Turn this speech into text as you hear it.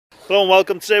Hello and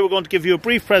welcome. Today we're going to give you a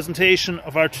brief presentation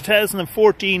of our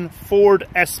 2014 Ford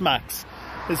S-Max.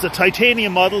 It's a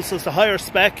titanium model, so it's a higher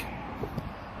spec,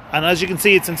 and as you can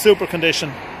see, it's in super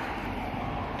condition.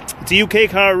 It's a UK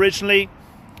car originally.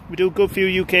 We do a good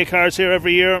few UK cars here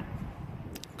every year.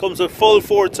 Comes with full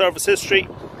Ford service history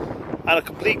and a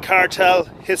complete cartel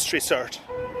history cert.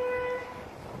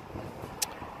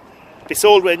 Be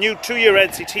sold with a new 2-year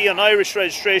NCT on Irish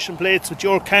registration plates with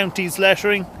your county's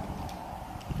lettering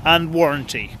and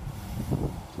warranty.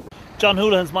 John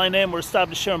Holohan's my name. We're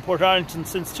established here in Portarlington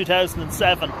since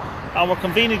 2007, and we're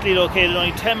conveniently located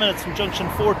only 10 minutes from junction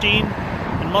 14 in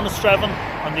Monastravan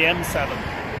on the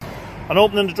M7. On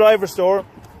opening the driver's door,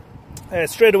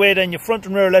 straight away then, your front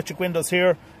and rear electric windows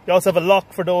here. You also have a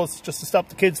lock for those, just to stop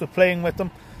the kids with playing with them.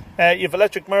 You have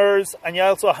electric mirrors, and you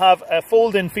also have a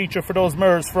fold-in feature for those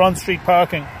mirrors for on-street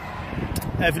parking.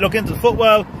 If you look into the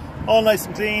footwell, all nice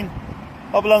and clean.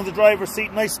 Up along the driver's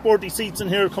seat, nice sporty seats in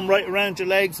here, come right around your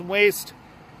legs and waist.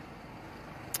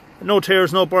 No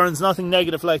tears, no burns, nothing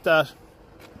negative like that.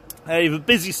 You have a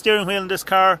busy steering wheel in this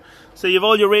car, so you have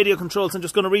all your radio controls. I'm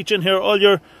just going to reach in here. All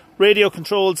your radio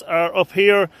controls are up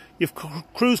here. You have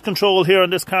cruise control here on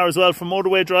this car as well for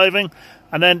motorway driving,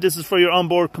 and then this is for your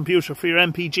onboard computer, for your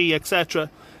MPG, etc.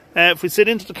 If we sit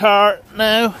into the car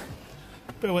now,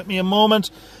 bear with me a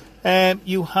moment,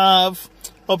 you have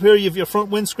up here, you have your front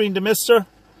windscreen demister,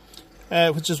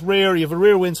 which is rare. You have a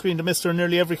rear windscreen demister in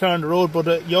nearly every car on the road,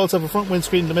 but you also have a front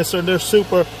windscreen demister, and they're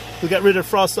super. You'll get rid of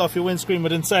frost off your windscreen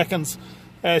within seconds.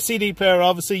 CD player,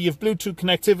 obviously. You have Bluetooth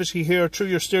connectivity here through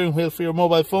your steering wheel for your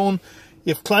mobile phone.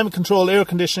 You have climate control air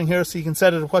conditioning here, so you can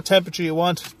set it at what temperature you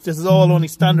want. This is all only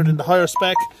standard in the higher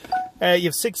spec. You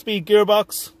have 6-speed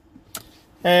gearbox,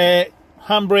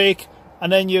 handbrake, and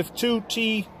then you have 2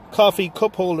 tea coffee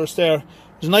cup holders there.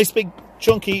 There's a nice big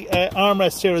chunky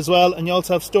armrest here as well, and you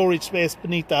also have storage space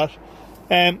beneath that.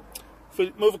 If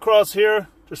we move across here,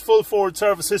 there's full Ford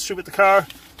service history with the car,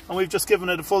 and we've just given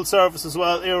it a full service as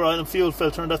well, air oil and fuel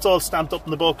filter, and that's all stamped up in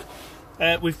the book.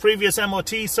 We've previous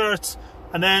MOT certs,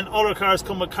 and then all our cars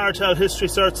come with cartel history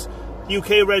certs.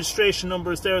 UK registration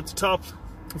number is there at the top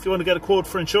if you want to get a quote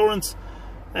for insurance,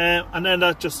 and then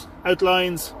that just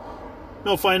outlines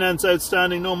no finance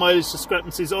outstanding, no mileage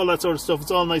discrepancies, all that sort of stuff. It's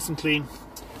all nice and clean.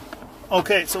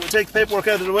 Okay, so we'll take the paperwork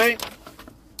out of the way.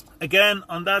 Again,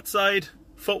 on that side,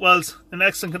 footwell's in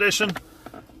excellent condition,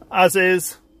 as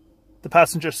is the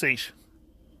passenger seat.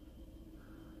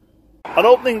 On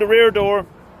opening the rear door,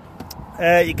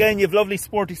 again, you have lovely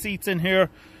sporty seats in here.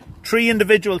 3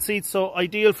 individual seats, so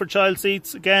ideal for child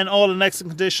seats. Again, all in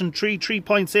excellent condition. 3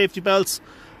 3-point safety belts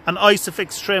and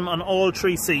Isofix trim on all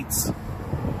 3 seats.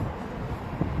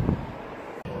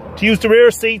 To use the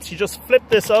rear seats, you just flip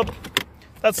this up.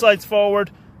 That slides forward,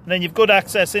 and then you've good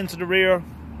access into the rear.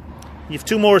 You have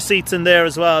 2 more seats in there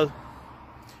as well.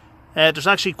 There's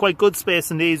actually quite good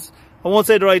space in these. I won't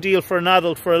say they're ideal for an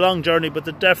adult for a long journey, but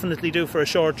they definitely do for a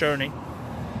short journey.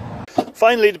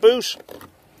 Finally, the boot.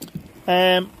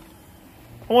 I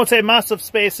won't say massive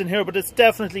space in here, but it's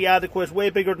definitely adequate,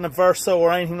 way bigger than a Verso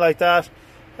or anything like that.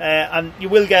 And you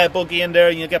will get a buggy in there,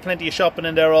 and you'll get plenty of shopping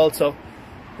in there also.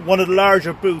 One of the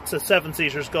larger boots as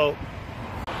 7-seaters go.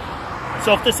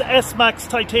 So if this S-Max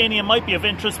titanium might be of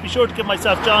interest, be sure to give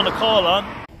myself John a call on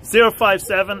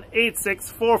 057 86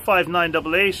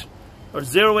 45988 or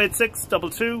 086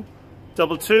 22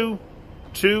 22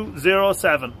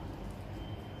 207.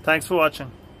 Thanks for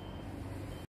watching.